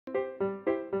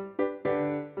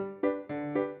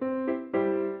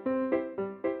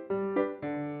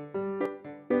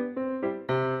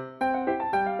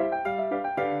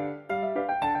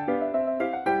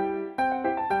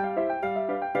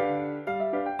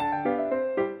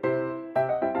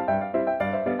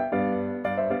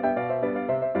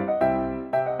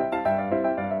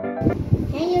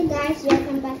Hey you guys,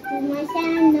 welcome back to my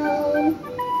channel.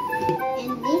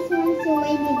 And this one's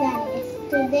already done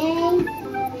yesterday.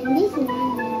 And this one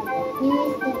new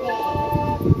is today.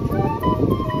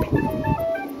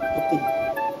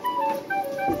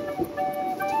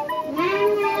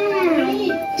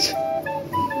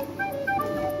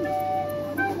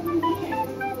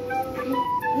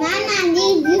 Mama,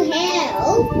 need you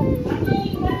help?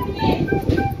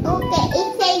 Okay, it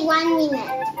say 1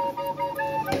 minute.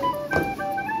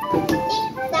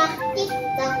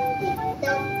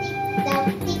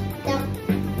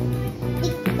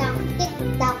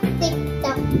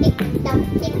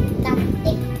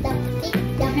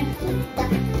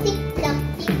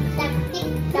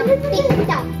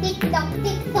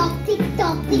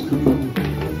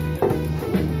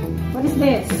 What is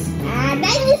this?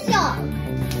 Dinosaur.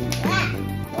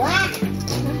 What?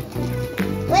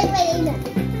 Wait, okay,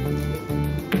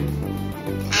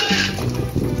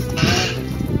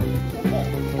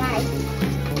 guys.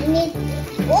 We need.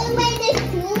 Oh wait, there's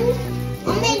 2.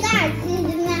 Oh my God, this is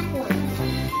the next one.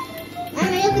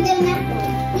 Mama, look at the next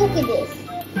one. Look at this.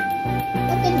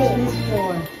 Look at this. This is 4.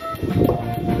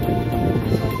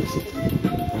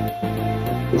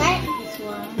 Right? This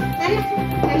one. Mama,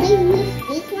 can we use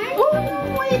this one? Oh,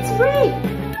 it's break.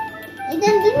 It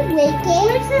doesn't break it.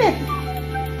 What is it?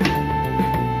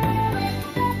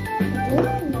 I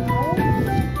don't know.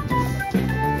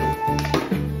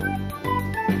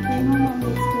 Okay, Mama,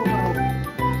 let's go out.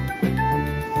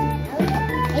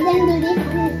 I don't do this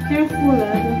one. Careful,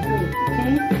 don't break,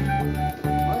 okay?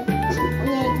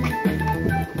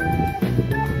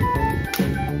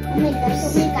 Oh my gosh,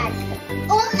 oh my gosh.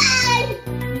 Oh my!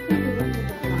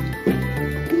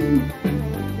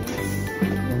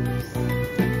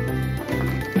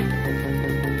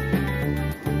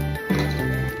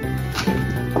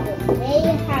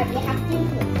 Very hard. You have to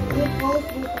hold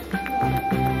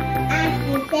ask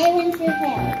your parents for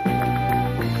help.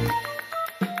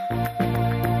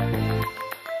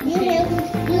 You help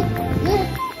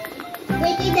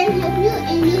wait, they then help you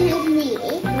and you help me.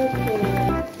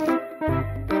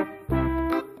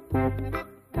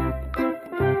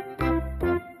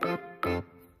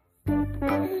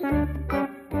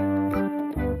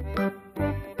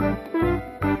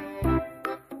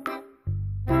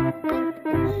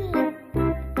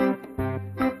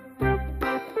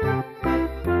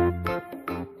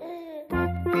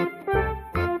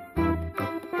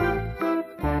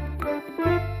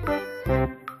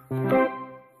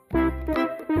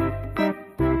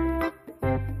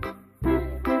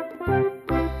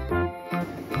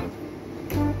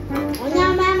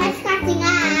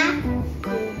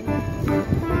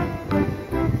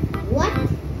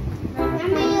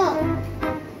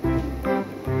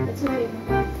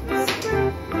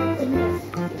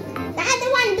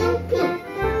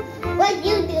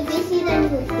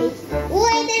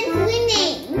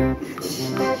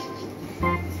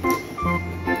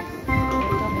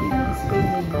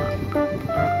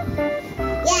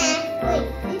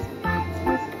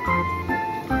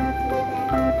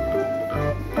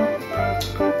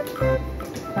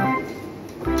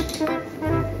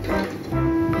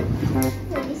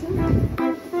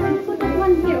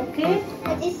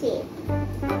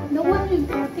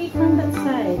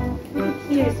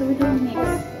 So we don't mix.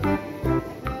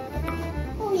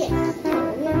 Oh yes,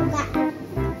 we have that.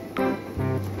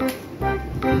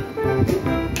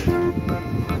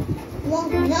 Well,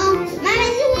 no, Mama,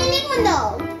 is winning one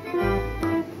though.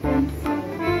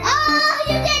 Oh,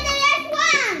 you get the last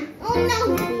one. Oh no.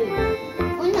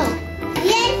 Oh no.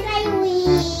 Yes, I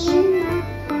win.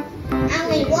 I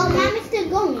win. Well, Mama's still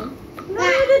going. No,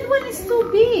 that one is too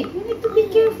big. You need to be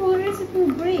careful, or else it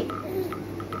will break.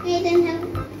 Okay, then have.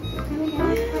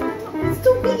 It's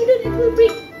too big, it will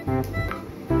break.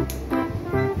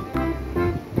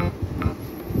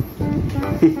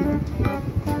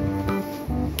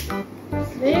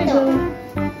 There you go.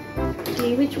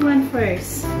 Okay, which one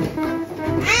first? We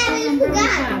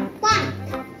forgot. One.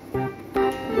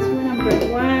 This one, number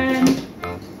 1.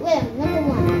 Well, number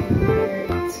 1.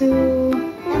 Number 2.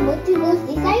 Number 2 goes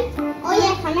this side. Oh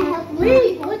yeah, can I help you?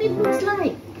 Wait, what it looks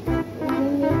like?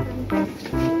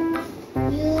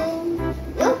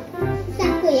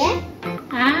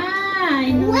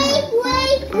 I know.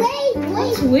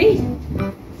 Wait.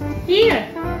 Here.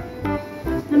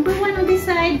 Number 1 on this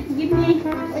side. Give me.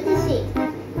 What is it?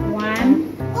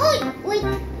 1. Oh, wait.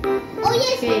 Oh,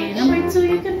 yes. Okay, number 2.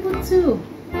 You can put 2.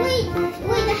 Wait. I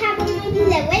have an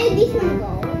idea. Where did this one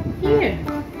go? Here.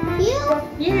 Here?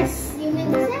 Yes. You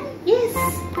mean this one? Yes.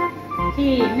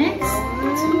 Okay, next.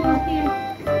 2 here.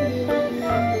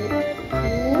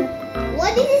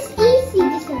 What is this easy?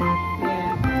 This one.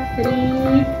 Yeah.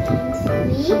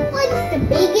 What is the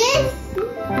biggest?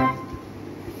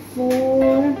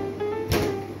 4.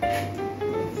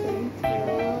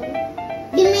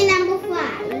 Give me number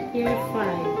 5. Here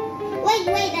 5.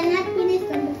 Wait, I'm not finished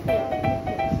number 4.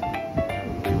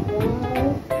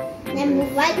 Number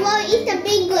 5. What is the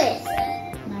biggest?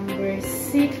 Number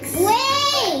 6.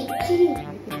 Wait!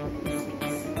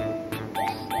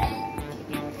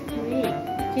 Wait.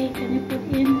 Okay, can you put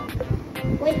in?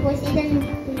 Wait, was it an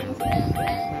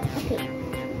okay.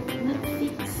 Not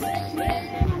fix.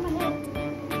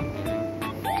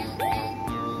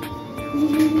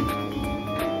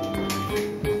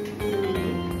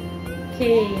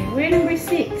 Okay, we're number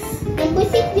 6. Number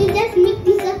 6, you just make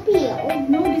disappear.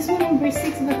 No, this one number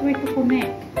 6, but where to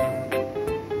connect?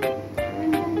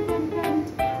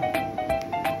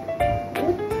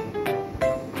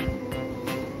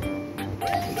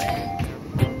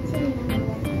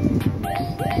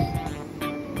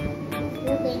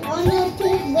 Oh no,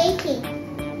 keep waiting.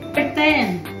 Number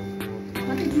 10.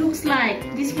 What it looks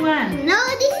like? This one. No,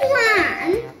 this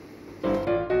one.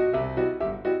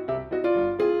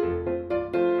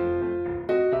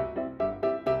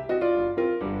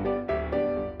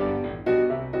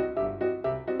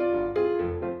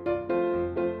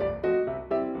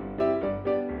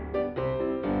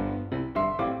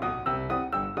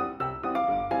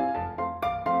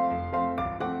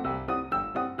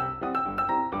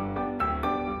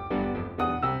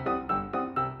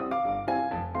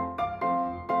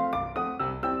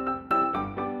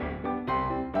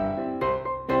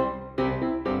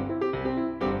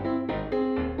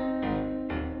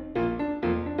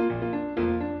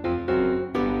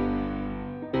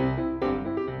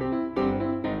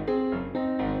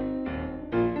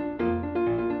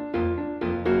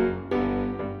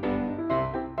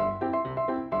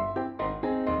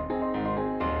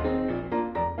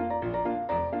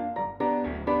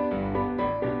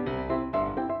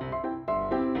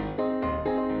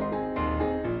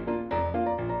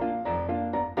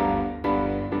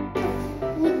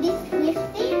 With this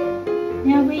lifting?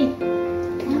 Yeah, wait.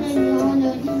 No, this is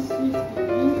lifting.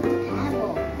 We need to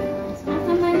cable.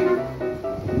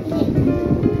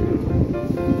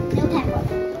 No cable.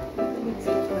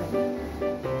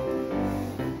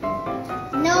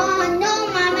 No,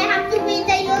 Mom, I have to be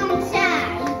the long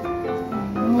side.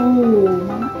 No.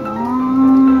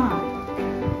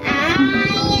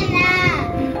 Yan na.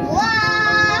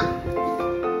 Wow!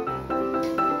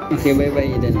 Okay, bye-bye,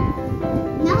 Eden.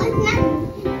 No, it's not.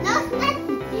 No, it's not.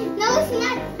 No, it's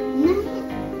not.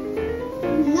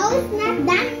 No, it's not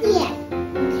done yet.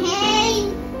 Okay.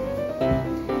 Bye.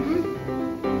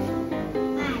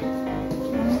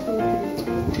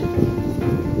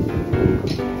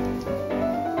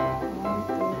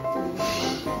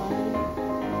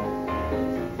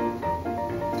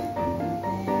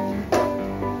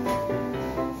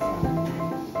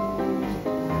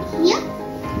 Yep.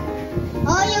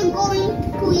 Oh, you're going to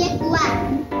create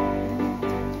one.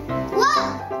 Whoa!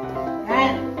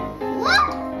 That. What?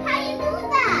 How you do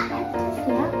that?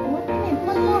 What?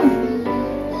 One more.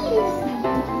 Where is it?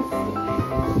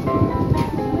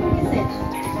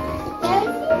 There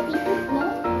is a pieces, no?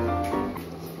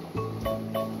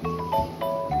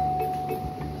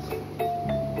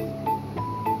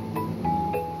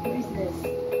 Where is this?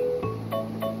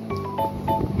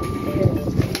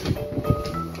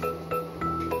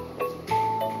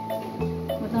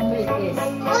 What number is this?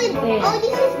 Oh,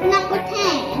 this is number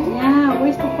 10. Yeah,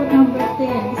 where's to put number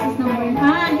 10? This is number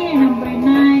 9. Here, number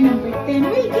 9, number 10.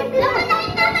 Wait, give me that.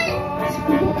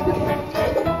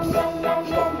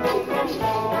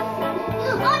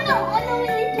 Oh no, we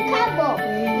need to cable.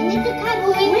 We need to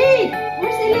cable. Wait,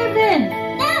 where's 11?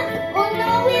 No. Oh no,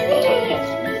 we need.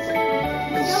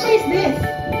 What number is this?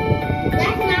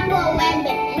 That's number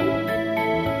 11.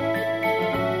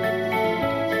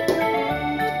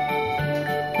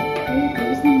 Wait,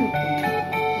 where's number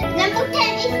 10? Number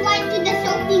 10 is right to the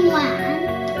soaking one.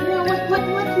 Yeah,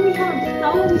 what do we have?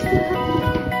 Oh, we still have one.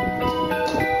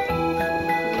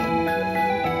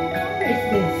 Where is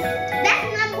this? That's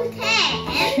number 10.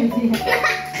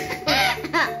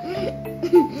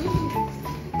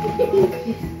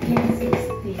 15,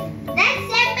 16. That's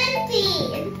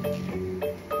 17.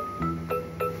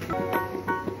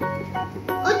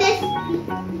 Oh, that's...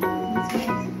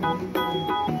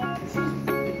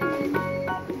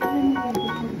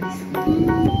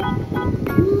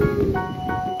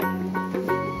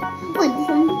 Oh, this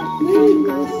one. There you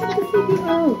go.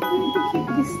 Oh, we need to keep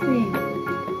this thing.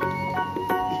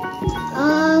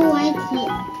 Oh, right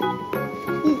here.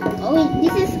 Oh, wait,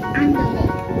 this is underneath.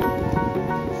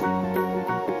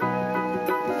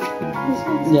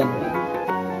 Yan.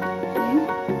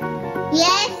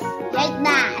 Yeah.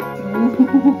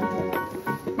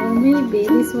 Or maybe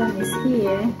this one is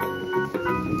here.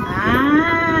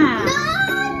 Ah!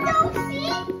 No, don't see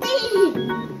it.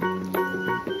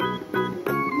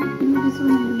 No, this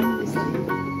one is here.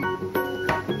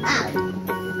 Ow.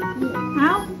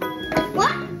 How?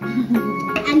 What?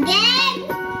 Again?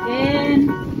 Again.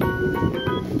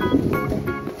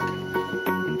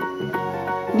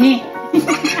 Nyeh.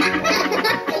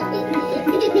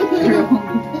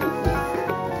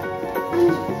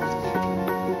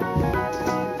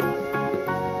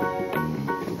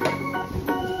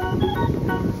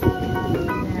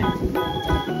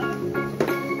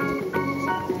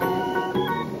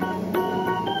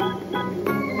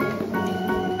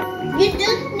 You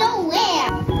don't know where.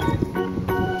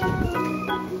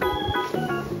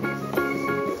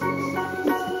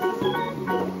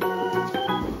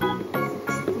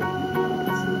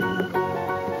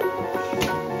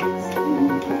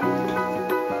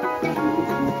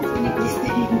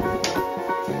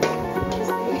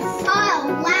 Oh,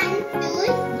 1, 2,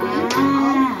 3,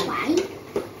 4, 5.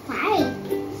 5.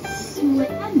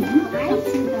 Sulit ano?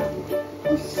 Upside down.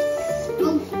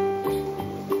 Oh.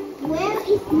 Where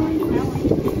is my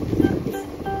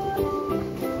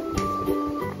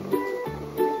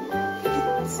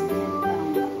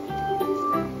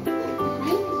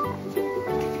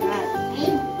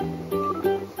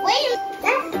Wait,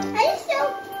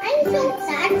 I'm so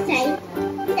upside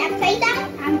down,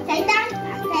 upside down,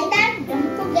 upside down. Don't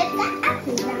forget that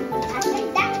upside down,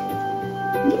 upside down.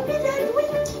 Give me that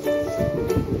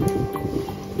way.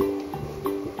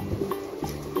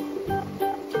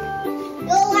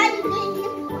 Go on, doing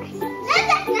it first. No,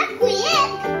 that's not quick.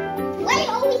 Why you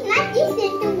always not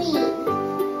listen to me?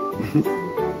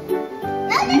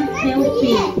 No, that's not Helping.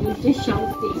 quick. You're just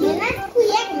shouting. You're not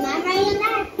quick, Mama. You're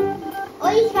not.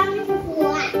 Always coming for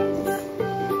what?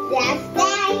 Let's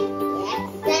stay. Let's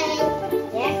stay.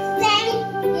 Let's stay.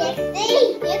 Let's stay.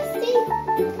 Let's stay.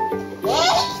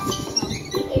 Let's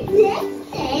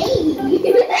stay.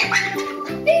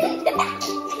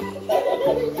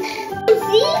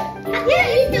 See? I can't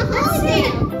eat the whole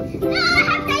down. No, I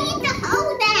have to eat the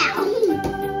whole down.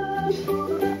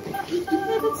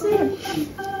 Yeah, that's it.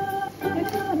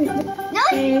 No,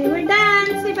 Okay, we're done.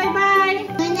 Say bye-bye.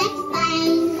 see you next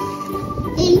time.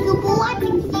 Thank you for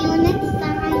watching. See you next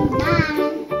time.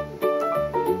 Bye.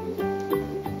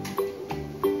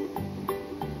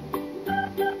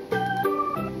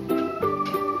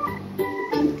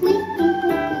 And please don't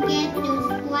forget to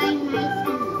subscribe my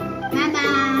channel.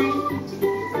 Bye-bye.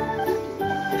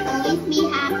 Always be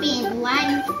happy and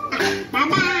one.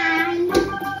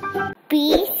 Bye-bye.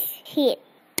 Please hit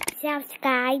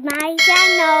subscribe my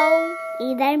channel.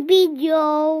 In the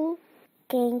video.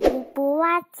 Thank you for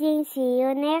watching. See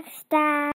you next time.